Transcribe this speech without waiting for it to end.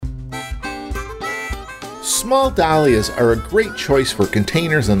Small dahlias are a great choice for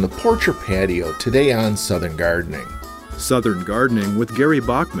containers on the porch or patio today on Southern Gardening. Southern Gardening with Gary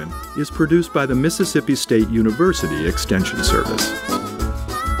Bachman is produced by the Mississippi State University Extension Service.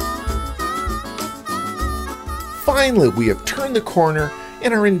 Finally, we have turned the corner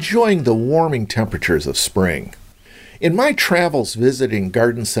and are enjoying the warming temperatures of spring. In my travels visiting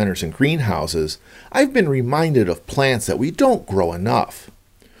garden centers and greenhouses, I've been reminded of plants that we don't grow enough.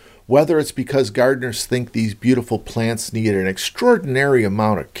 Whether it's because gardeners think these beautiful plants need an extraordinary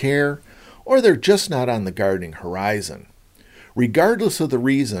amount of care, or they're just not on the gardening horizon. Regardless of the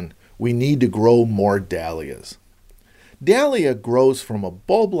reason, we need to grow more dahlias. Dahlia grows from a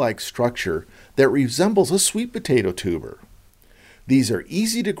bulb-like structure that resembles a sweet potato tuber. These are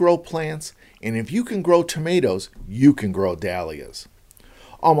easy to grow plants, and if you can grow tomatoes, you can grow dahlias.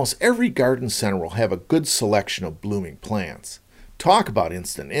 Almost every garden center will have a good selection of blooming plants. Talk about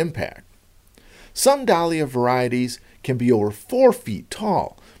instant impact. Some dahlia varieties can be over 4 feet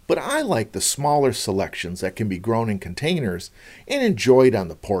tall, but I like the smaller selections that can be grown in containers and enjoyed on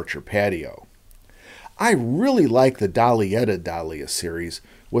the porch or patio. I really like the Dahlietta Dahlia series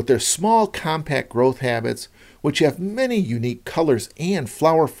with their small compact growth habits, which have many unique colors and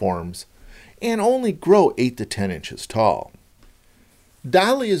flower forms, and only grow 8 to 10 inches tall.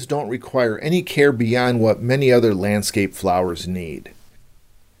 Dahlias don't require any care beyond what many other landscape flowers need.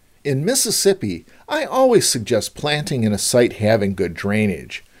 In Mississippi, I always suggest planting in a site having good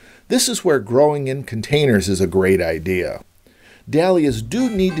drainage. This is where growing in containers is a great idea. Dahlias do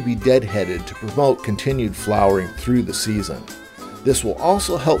need to be deadheaded to promote continued flowering through the season. This will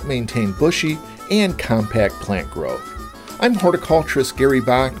also help maintain bushy and compact plant growth. I'm horticulturist Gary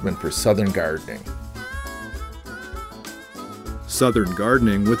Bachman for Southern Gardening. Southern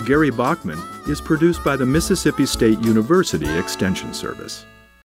Gardening with Gary Bachman is produced by the Mississippi State University Extension Service.